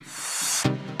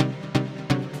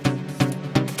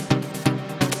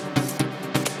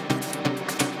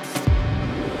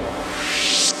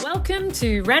Welcome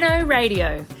to Reno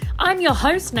Radio. I'm your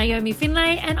host, Naomi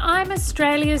Finlay, and I'm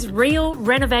Australia's real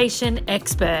renovation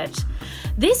expert.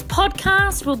 This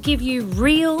podcast will give you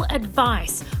real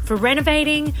advice for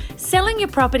renovating, selling your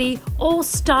property, or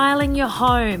styling your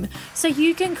home so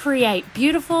you can create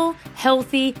beautiful,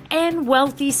 healthy, and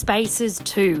wealthy spaces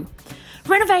too.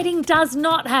 Renovating does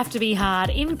not have to be hard.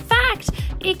 In fact,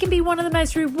 it can be one of the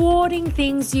most rewarding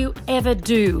things you ever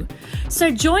do.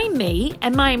 So join me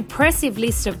and my impressive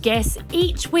list of guests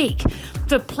each week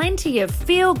for plenty of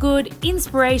feel-good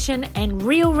inspiration and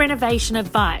real renovation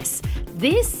advice.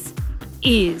 This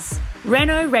is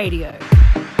Reno Radio.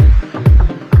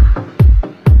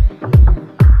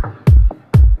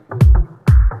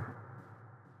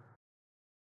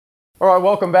 All right,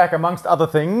 welcome back. Amongst other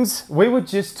things, we were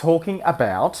just talking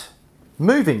about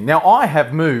moving. Now, I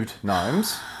have moved,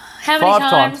 Gnomes. How many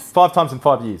times? 5 times in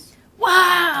 5 years. Wow!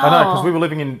 I know, because we were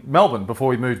living in Melbourne before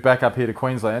we moved back up here to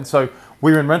Queensland. So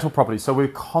we were in rental property. So we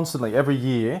were constantly, every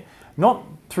year, not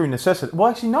through necessity. Well,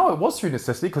 actually, no, it was through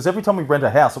necessity, because every time we rent a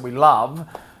house that we love,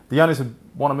 the owners would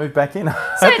want to move back in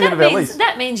at the end of our lease.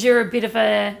 That means you're a bit of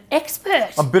an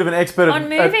expert. I'm a bit of an expert on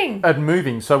moving. At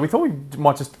moving. So we thought we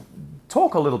might just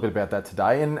talk a little bit about that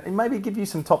today and maybe give you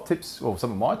some top tips, or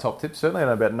some of my top tips, certainly I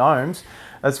know about Gnomes,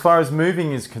 as far as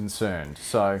moving is concerned.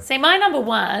 So, see, my number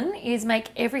one is make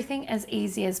everything as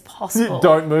easy as possible.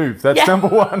 Don't move. That's number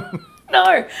one.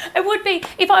 No, it would be,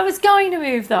 if I was going to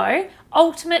move though,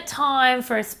 ultimate time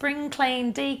for a spring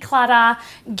clean, declutter,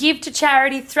 give to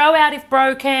charity, throw out if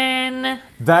broken.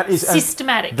 That is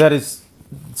systematic. That is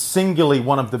singularly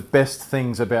one of the best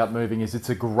things about moving, is it's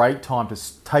a great time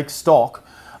to take stock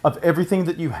of everything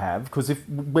that you have, because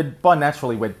we're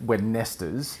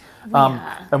nesters,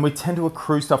 and we tend to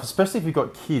accrue stuff, especially if you've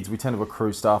got kids. We tend to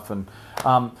accrue stuff, and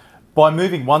by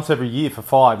moving once every year for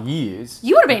 5 years,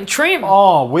 you would have been trim.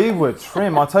 Oh, we were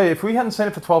trim. I tell you, if we hadn't seen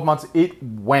it for 12 months, it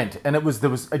went, and there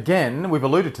was again, we've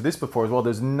alluded to this before as well.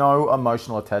 There's no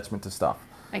emotional attachment to stuff.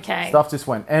 Okay. Stuff just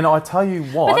went. And I tell you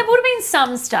what. But there would have been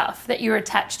some stuff that you were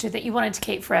attached to that you wanted to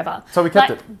keep forever. So we kept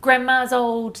it. Grandma's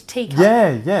old teacup.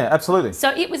 Yeah, absolutely. So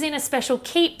it was in a special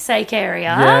keepsake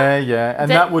area. Yeah. And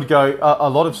that would go, a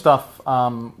lot of stuff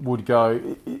would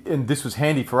go, and this was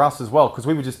handy for us as well, because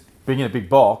we were just being in a big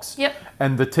box. Yep.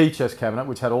 And the tea chest cabinet,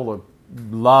 which had all the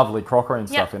lovely crockery and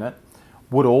stuff in it,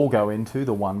 would all go into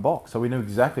the one box. So we knew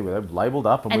exactly where they were labelled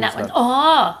up. And that went,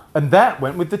 And that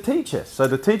went with the tea chest. So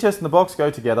the tea chest and the box go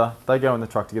together. They go in the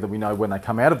truck together. We know when they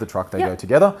come out of the truck, they go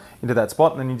together into that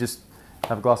spot, and then you just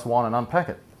have a glass of wine and unpack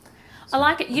it. So. I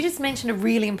like it. You just mentioned a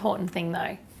really important thing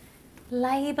though.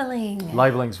 Labelling.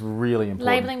 Labelling's really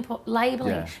important.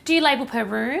 Labelling. Yeah. Do you label per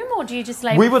room, or do you just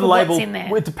label what's in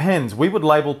there? It depends. We would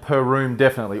label per room,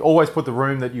 definitely. Always put the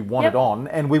room that you wanted on,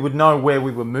 and we would know where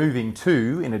we were moving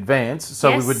to in advance.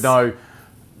 So we would know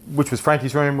which was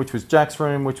Frankie's room, which was Jack's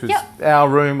room, which was our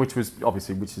room, which is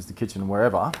the kitchen and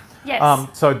wherever.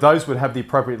 Yes. So those would have the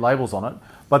appropriate labels on it.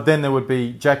 But then there would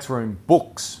be Jack's room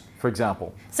books, for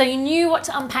example. So you knew what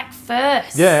to unpack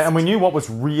first. Yeah, and we knew what was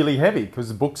really heavy, because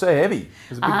the books are heavy.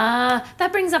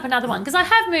 That brings up another one, because I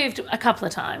have moved a couple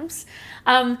of times.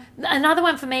 Another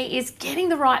one for me is getting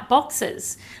the right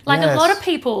boxes. A lot of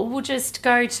people will just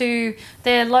go to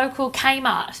their local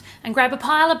Kmart and grab a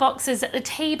pile of boxes that the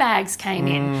tea bags came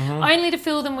in, only to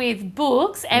fill them with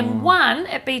books, and one,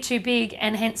 it be too big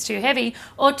and hence too heavy,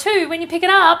 or two, when you pick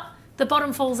it up, the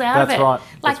bottom falls out of it.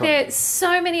 Right. There's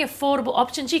so many affordable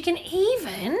options. You can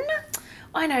even,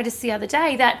 I noticed the other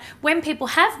day that when people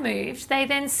have moved, they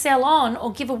then sell on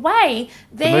or give away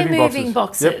their moving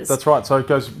boxes. Yep, that's right. So it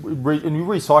goes, and you're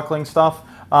recycling stuff.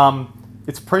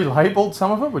 It's pre-labelled,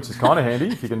 some of it, which is kind of handy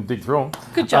if you can dig through them.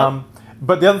 Good job.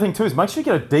 But the other thing too is make sure you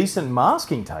get a decent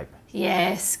masking tape.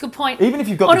 Yes, good point. Even if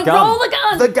you've got the gun. Roll the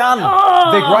gun. The gun.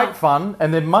 Oh. They're great fun,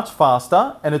 and they're much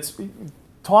faster, and it's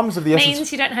times of the essence.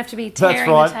 Means you don't have to be tearing That's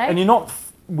right. the tape. And you're not,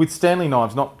 with Stanley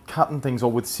knives, not cutting things,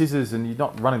 or with scissors, and you're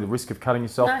not running the risk of cutting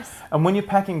yourself. Nice. And when you're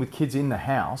packing with kids in the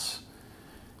house,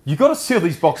 you've got to seal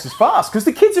these boxes fast, because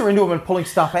the kids are into them and pulling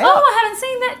stuff out. Oh, I haven't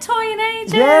seen that toy in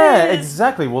ages. Yeah,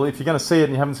 exactly. Well, if you're going to see it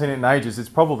and you haven't seen it in ages, it's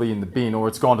probably in the bin, or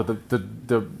it's gone to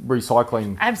the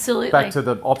recycling. Absolutely. Back to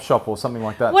the op shop or something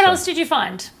like that. What else did you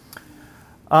find?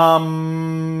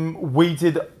 We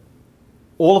did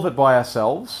all of it by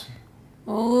ourselves.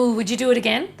 Oh, would you do it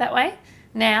again that way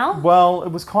now? Well,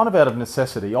 it was kind of out of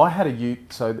necessity. I had a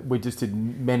ute, so we just did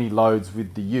many loads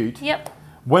with the ute. Yep.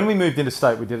 When we moved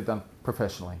interstate, we did it done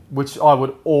professionally, which I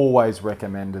would always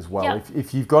recommend as well. Yep.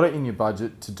 If you've got it in your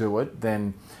budget to do it,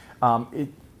 then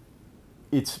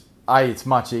it's A, it's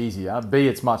much easier, B,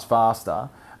 it's much faster,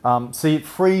 See, it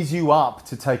frees you up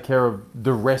to take care of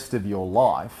the rest of your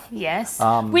life. Yes,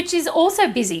 which is also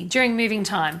busy during moving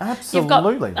time.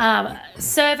 Absolutely. You've got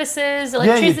services,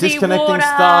 electricity, you're disconnecting water,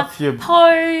 stuff. You're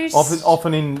post.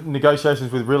 often in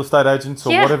negotiations with real estate agents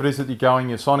or Yeah. whatever it is that you're going.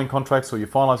 You're signing contracts or you're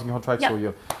finalising contracts Yep. or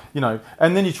you're,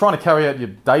 and then you're trying to carry out your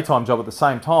daytime job at the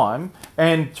same time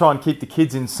and try and keep the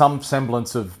kids in some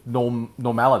semblance of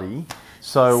normality.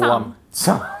 So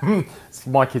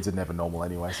my kids are never normal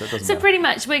anyway, so it doesn't So matter. pretty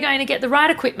much we're going to get the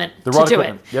right equipment to right do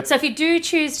equipment, it. yep. So if you do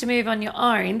choose to move on your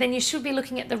own, then you should be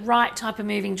looking at the right type of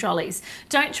moving trolleys.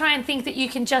 Don't try and think that you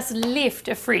can just lift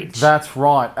a fridge. That's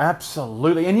right,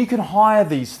 absolutely. And you can hire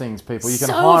these things, people. You can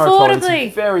So hire a trolley. affordably.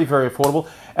 It's very, very affordable.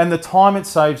 And the time it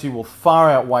saves you will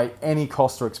far outweigh any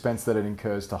cost or expense that it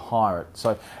incurs to hire it.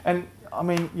 So, and I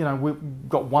mean, we've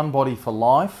got one body for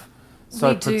life. So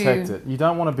We do. protect it. You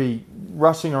don't want to be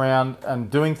rushing around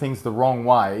and doing things the wrong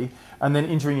way and then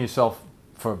injuring yourself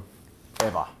forever.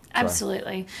 So,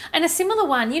 Absolutely. And a similar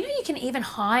one, you can even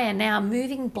hire now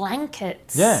moving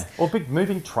blankets. yeah, or big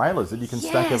moving trailers that you can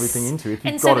stack everything into if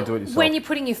you've And got so to do it yourself. when you're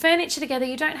putting your furniture together,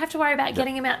 you don't have to worry about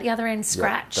getting them out the other end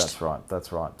scratched. Yeah,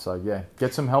 that's right. So yeah,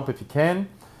 get some help if you can.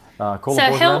 Call So the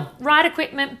boys help, around. right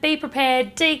equipment, be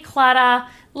prepared, declutter,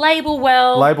 label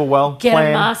well, Get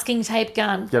a masking tape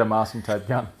gun. Get a masking tape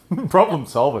gun. Problem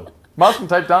solved. Masking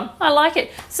tape done. I like it.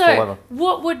 all So over.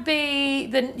 what would be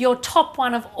your top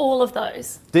one of all of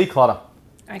those? Declutter.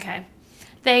 Okay.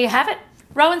 There you have it.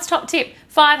 Rowan's top tip.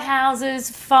 5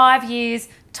 houses, 5 years.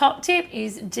 Top tip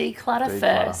is declutter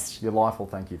first. Your life will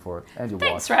thank you for it. And your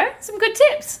Thanks, wife. Ro. Some good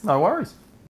tips. No worries.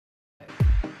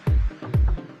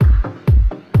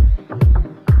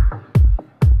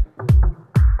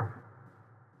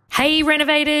 Hey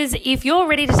renovators, if you're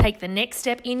ready to take the next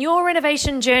step in your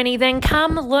renovation journey, then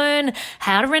come learn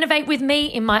how to renovate with me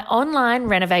in my online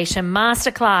renovation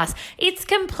masterclass. It's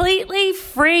completely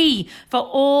free for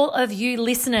all of you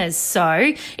listeners.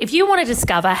 So if you want to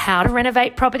discover how to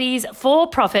renovate properties for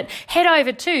profit, head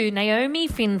over to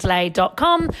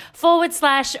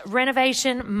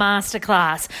naomifindlay.com/renovation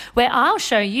masterclass, where I'll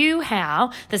show you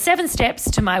how the 7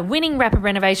 steps to my winning rapid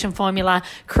renovation formula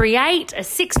create a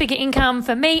 6-figure income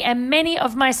for me and many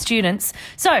of my students.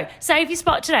 So save your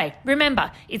spot today.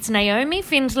 Remember, it's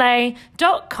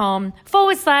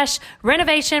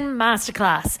naomifindlay.com/renovation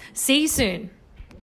masterclass. See you soon.